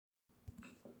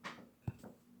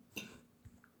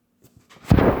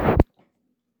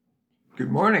Good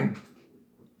morning.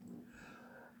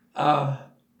 Very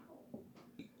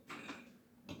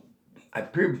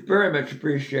much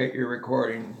appreciate your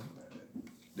recording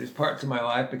these parts of my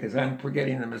life because I'm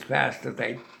forgetting them as fast as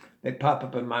they pop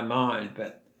up in my mind.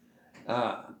 But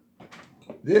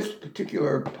this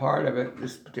particular part of it,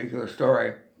 this particular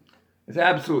story, is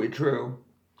absolutely true.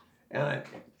 And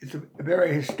it's a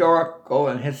very historical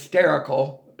and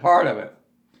hysterical part of it.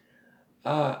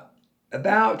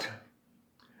 About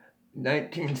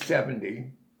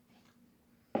 1970,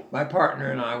 my partner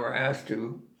and I were asked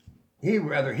to, he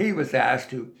was asked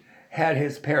to head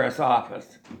his Paris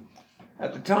office.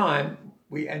 At the time,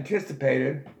 we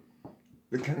anticipated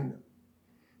he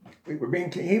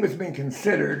was being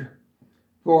considered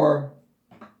for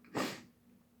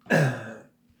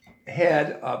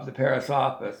head of the Paris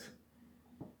office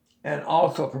and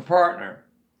also for partner.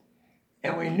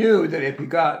 And we knew that if he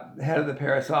got the head of the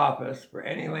Paris office for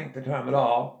any length of time at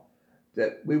all,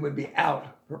 that we would be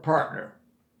out for partner.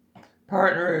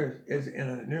 Partner is in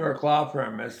a New York law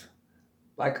firm is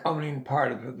like owning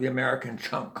part of the American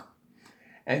chunk.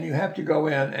 And you have to go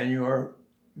in and you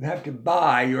have to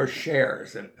buy your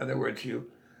shares. In other words,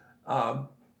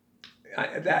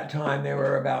 at that time they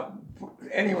were about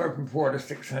anywhere from 400,000 to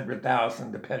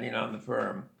 600,000, depending on the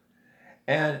firm.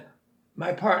 And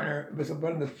my partner was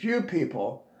one of the few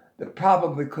people that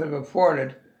probably could have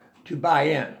afforded to buy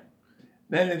in.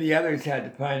 Many of the others had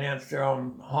to finance their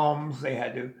own homes. They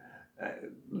had to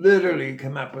literally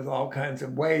come up with all kinds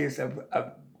of ways of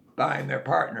buying their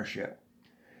partnership.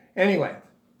 Anyway,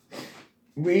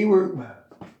 we were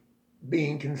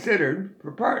being considered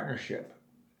for partnership.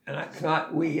 And it's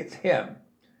not we, it's him.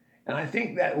 And I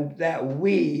think that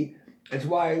we is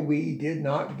why we did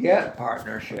not get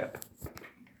partnership.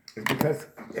 It's because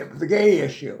it was a gay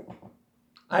issue.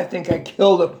 I think I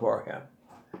killed it for him.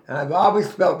 And I've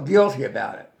always felt guilty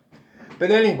about it.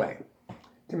 But anyway,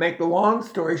 to make the long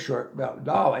story short about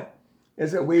Dali,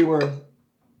 is that we were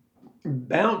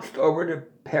bounced over to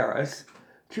Paris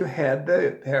to head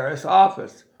the Paris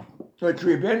office, which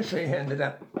we eventually ended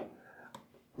up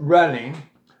running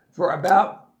for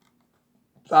about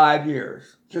 5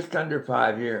 years, just under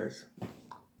 5 years.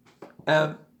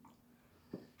 And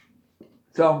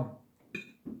so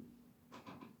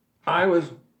I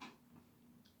was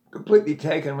completely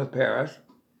taken with Paris.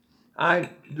 I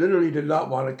literally did not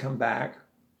want to come back.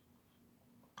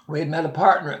 We had met a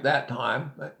partner at that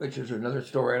time, which is another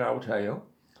story, and I will tell you.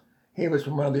 He was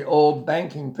from one of the old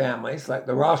banking families, like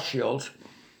the Rothschilds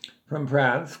from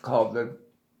France, called the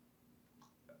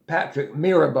Patrick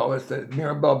Mirabeau, is the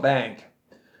Mirabeau Bank.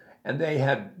 And they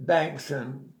had banks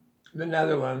in the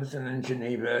Netherlands and in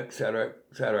Geneva, et cetera,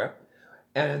 et cetera.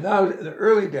 And in the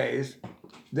early days,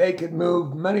 they could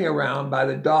move money around by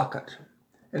the docket.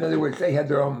 In other words, they had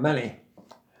their own money,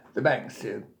 the banks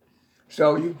did.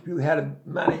 So you had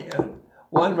money in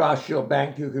one Rothschild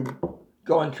bank, you could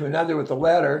go into another with a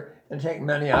letter and take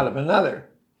money out of another.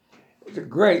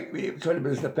 It sort of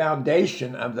was the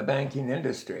foundation of the banking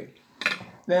industry.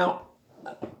 Now,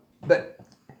 but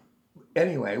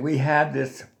anyway, we had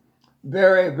this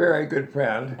very, very good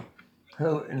friend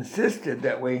who insisted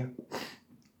that we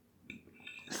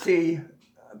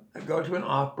go to an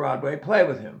off-Broadway play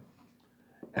with him.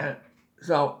 And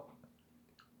so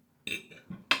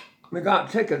we got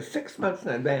tickets 6 months in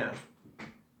advance.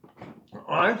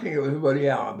 I think it was Woody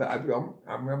Allen, but I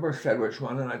remember said which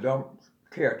one, and I don't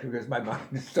care to because my mind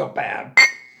is so bad.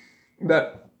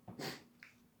 But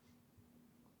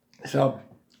so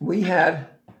we had,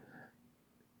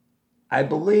 I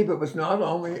believe it was not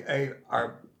only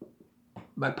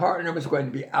my partner was going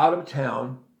to be out of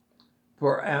town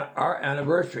for our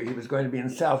anniversary. He was going to be in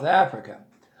South Africa,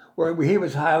 where he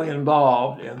was highly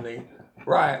involved in the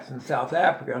riots in South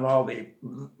Africa and all the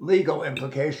legal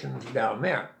implications down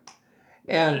there.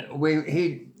 And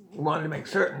he wanted to make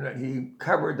certain that he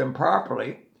covered them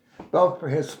properly, both for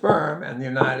his firm and the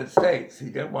United States. He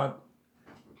didn't want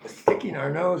sticking our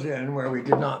nose in where we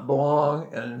did not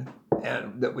belong, and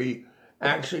that we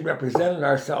actually represented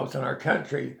ourselves and our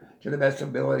country to the best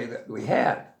ability that we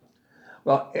had.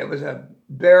 Well, it was a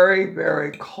very,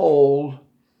 very cold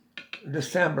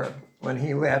December when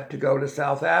he left to go to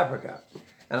South Africa.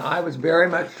 And I was very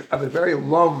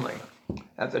lonely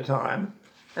at the time.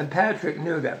 And Patrick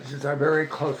knew that. This is our very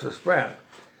closest friend.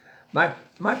 My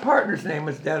partner's name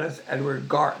was Dennis Edward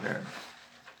Gartner.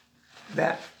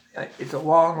 It's a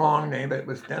long, long name, but it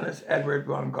was Dennis Edward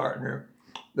von Gartner,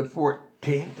 the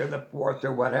 14th or the 4th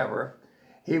or whatever.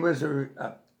 He was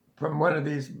from one of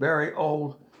these very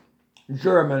old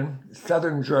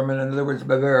Southern German, in other words,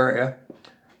 Bavaria,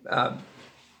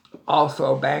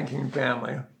 also a banking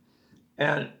family.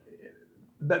 And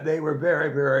but they were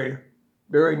very, very,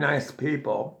 very nice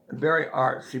people, very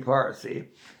artsy-fartsy,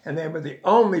 and they were the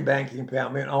only banking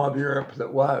family in all of Europe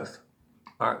that was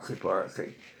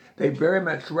artsy-fartsy. They very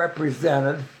much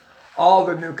represented all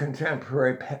the new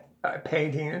contemporary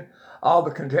painting, all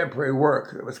the contemporary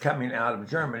work that was coming out of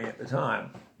Germany at the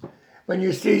time. When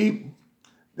you see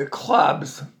the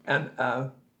clubs and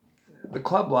the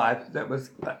club life that was,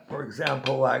 for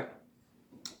example, like,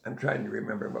 I'm trying to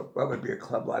remember what would be a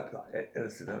club life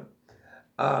incident.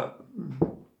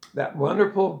 That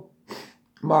wonderful,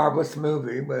 marvelous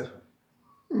movie with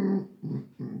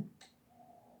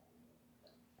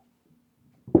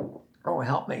oh,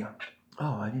 help me. Oh,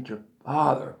 I need your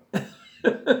father.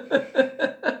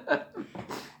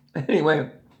 Anyway,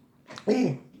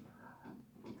 he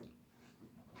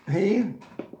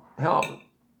helped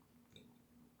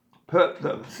put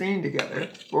the scene together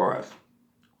for us.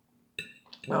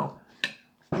 Well,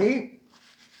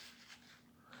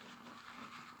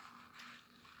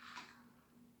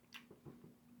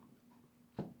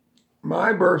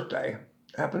 my birthday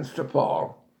happens to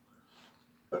fall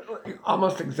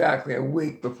almost exactly a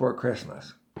week before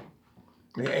Christmas,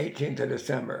 the 18th of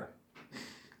December.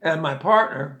 And my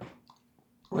partner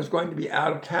was going to be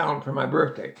out of town for my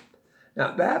birthday. Now,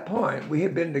 at that point, we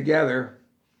had been together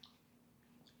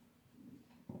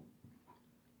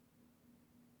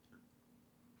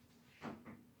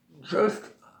just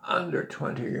under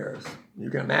 20 years, you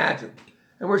can imagine.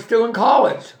 And we're still in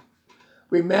college.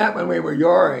 We met when we were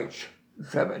your age,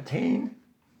 17,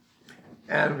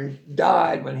 and we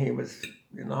died when he was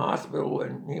in the hospital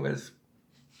and he was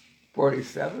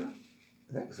 47.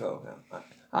 I think so.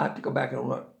 I'll have to go back and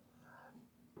look.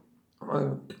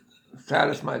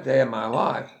 Saddest my day of my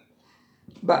life.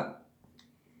 But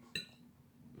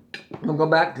we'll go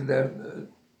back to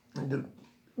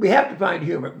we have to find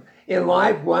humor. In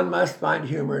life, one must find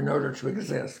humor in order to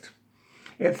exist.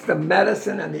 It's the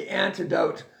medicine and the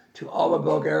antidote to all the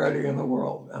vulgarity in the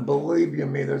world. And believe you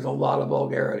me, there's a lot of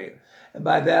vulgarity. And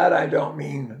by that, I don't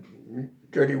mean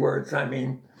dirty words. I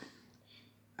mean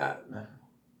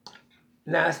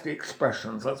nasty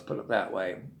expressions, let's put it that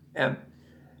way. And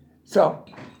so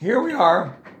here we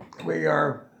are. We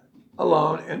are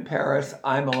alone in Paris.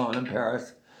 I'm alone in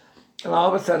Paris. And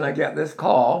all of a sudden I get this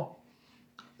call.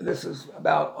 This is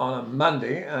about on a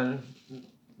Monday, and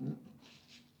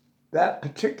that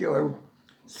particular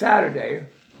Saturday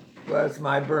was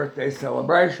my birthday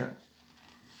celebration.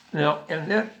 Now,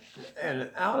 in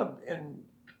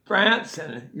France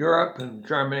and Europe and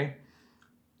Germany,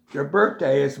 your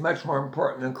birthday is much more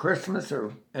important than Christmas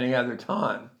or any other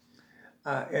time.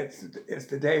 It's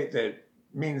the date that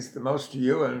means the most to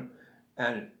you,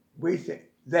 and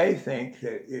they think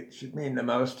that it should mean the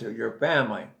most to your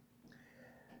family.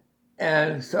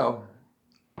 And so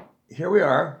here we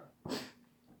are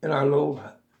in our little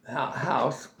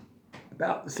house,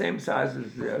 about the same size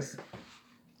as this,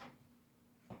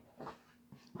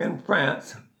 in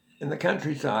France, in the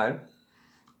countryside,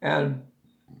 and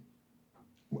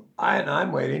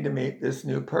I'm waiting to meet this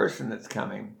new person that's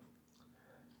coming.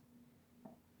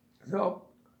 So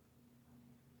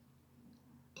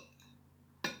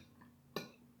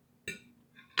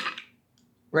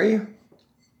Ray?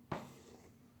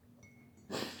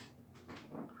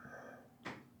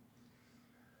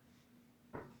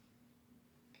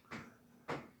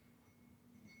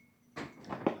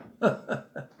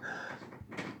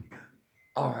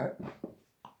 All right.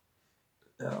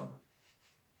 Now,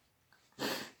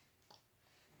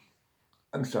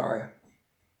 I'm sorry.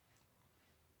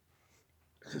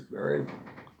 This is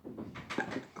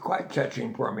quite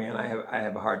touching for me, and I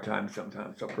have a hard time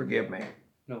sometimes. So forgive me.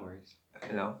 No worries.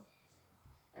 You know.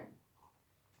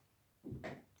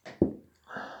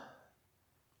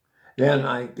 Then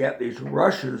I get these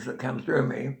rushes that come through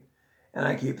me, and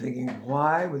I keep thinking,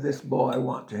 why would this boy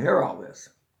want to hear all this?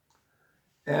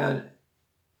 And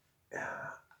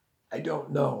I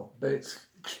don't know, but it's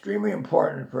extremely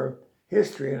important for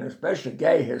history, and especially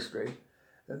gay history,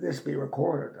 that this be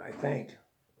recorded, I think.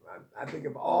 I think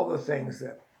of all the things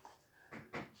that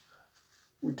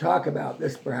we talk about,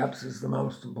 this perhaps is the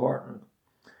most important.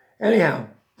 Anyhow,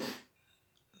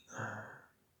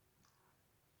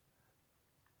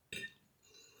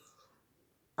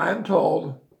 I'm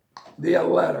told via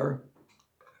letter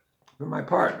from my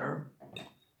partner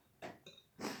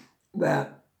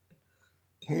that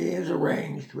he has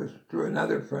arranged through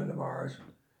another friend of ours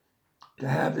to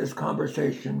have this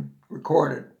conversation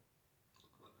recorded.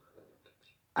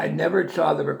 I never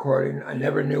saw the recording. I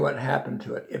never knew what happened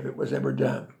to it, if it was ever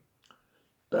done.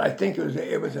 But I think it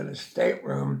was in a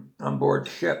stateroom on board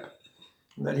ship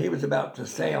that he was about to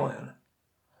sail in.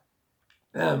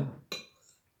 And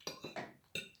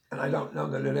And I don't know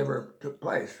that it ever took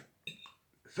place.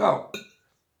 So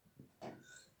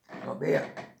be it.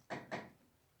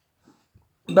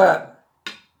 But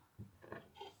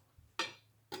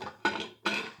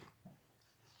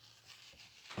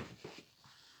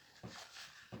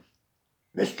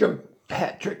Mr.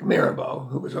 Patrick Mirabeau,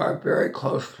 who was our very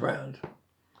close friend,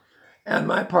 and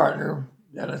my partner,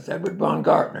 Dennis Edward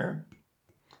Baumgartner,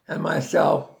 and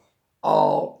myself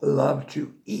all love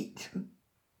to eat.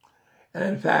 And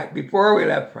in fact, before we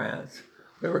left France,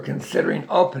 we were considering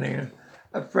opening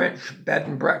a French bed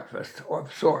and breakfast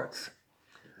of sorts.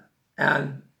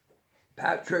 And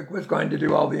Patrick was going to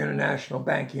do all the international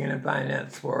banking and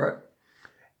finance for it.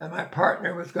 And my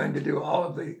partner was going to do all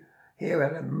of he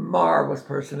had a marvelous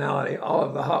personality, all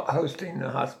of the hosting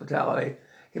and hospitality.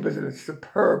 He was a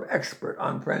superb expert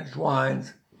on French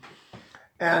wines.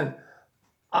 And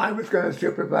I was going to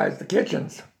supervise the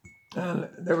kitchens. And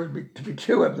there would to be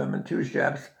two of them and two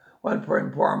chefs, one for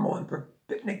informal and for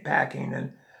picnic packing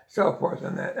and so forth,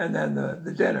 and then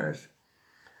the dinners.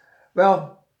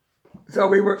 Well, so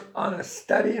we were on a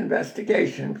study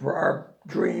investigation for our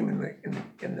dream in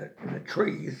the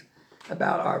trees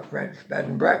about our French bed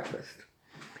and breakfast.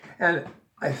 And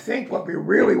I think what we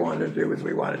really wanted to do is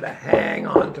we wanted to hang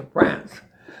on to France.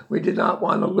 We did not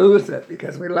want to lose it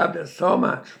because we loved it so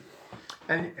much.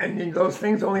 And those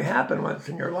things only happen once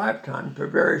in your lifetime for a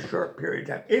very short period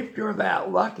of time, if you're that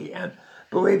lucky. And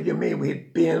believe you me,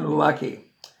 we've been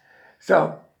lucky.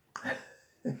 So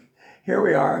here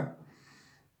we are,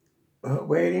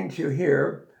 waiting to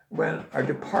hear when our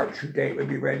departure date would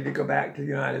be ready to go back to the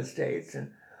United States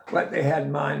and what they had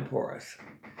in mind for us.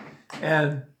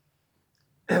 And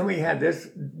we had this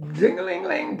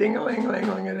ding-a-ling-ling,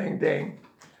 ding-a-ling-ling-ling-a-ling-ding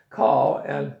call,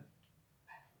 and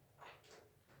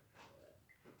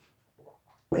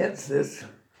it's this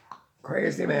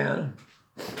crazy man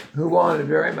who wanted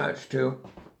very much to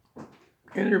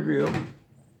interview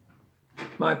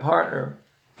my partner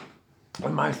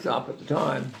and myself at the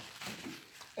time.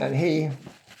 And he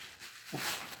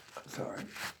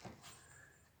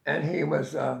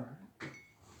was a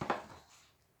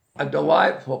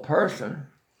delightful person.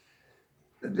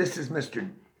 This is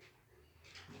Mr.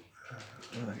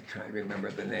 I'm trying to remember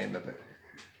the name of it.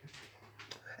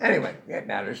 Anyway, it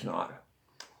matters not.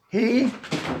 He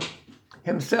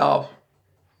himself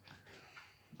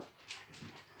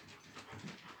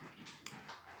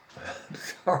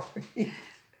sorry.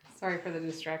 Sorry for the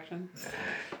distraction.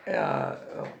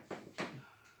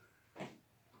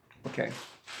 Okay.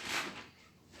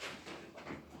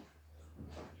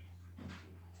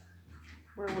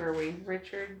 Where were we?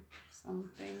 Richard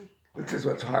something? Which is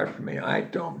what's hard for me. I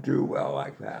don't do well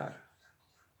like that.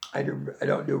 I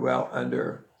don't do well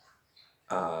under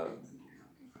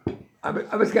I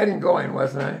was getting going,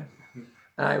 wasn't I?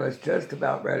 And I was just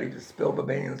about ready to spill the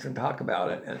beans and talk about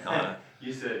it. And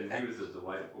you said he was a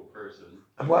delightful person.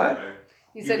 What?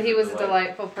 You said he was a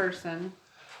delightful person.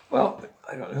 Well,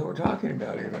 I don't know who we're talking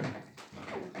about even.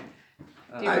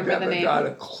 Do you remember the name? I haven't got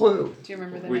a clue. Do you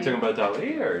remember the Were you name? talking about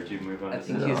Dali, or did you move on? I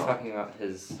think he was talking about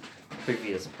his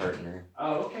previous partner.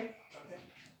 Oh, okay.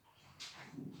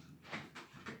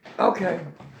 Okay.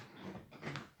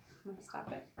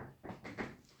 Stop it.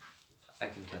 I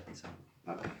can cut this out.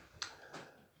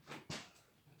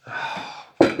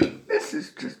 Okay. This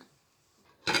is just...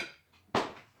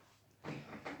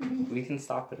 We can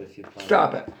stop it if you'd like.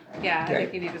 Stop it. Yeah, Okay. I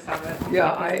think you need to stop it.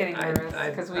 Yeah, He's getting nervous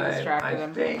because we distracted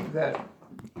him.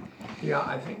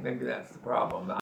 I think maybe that's the problem.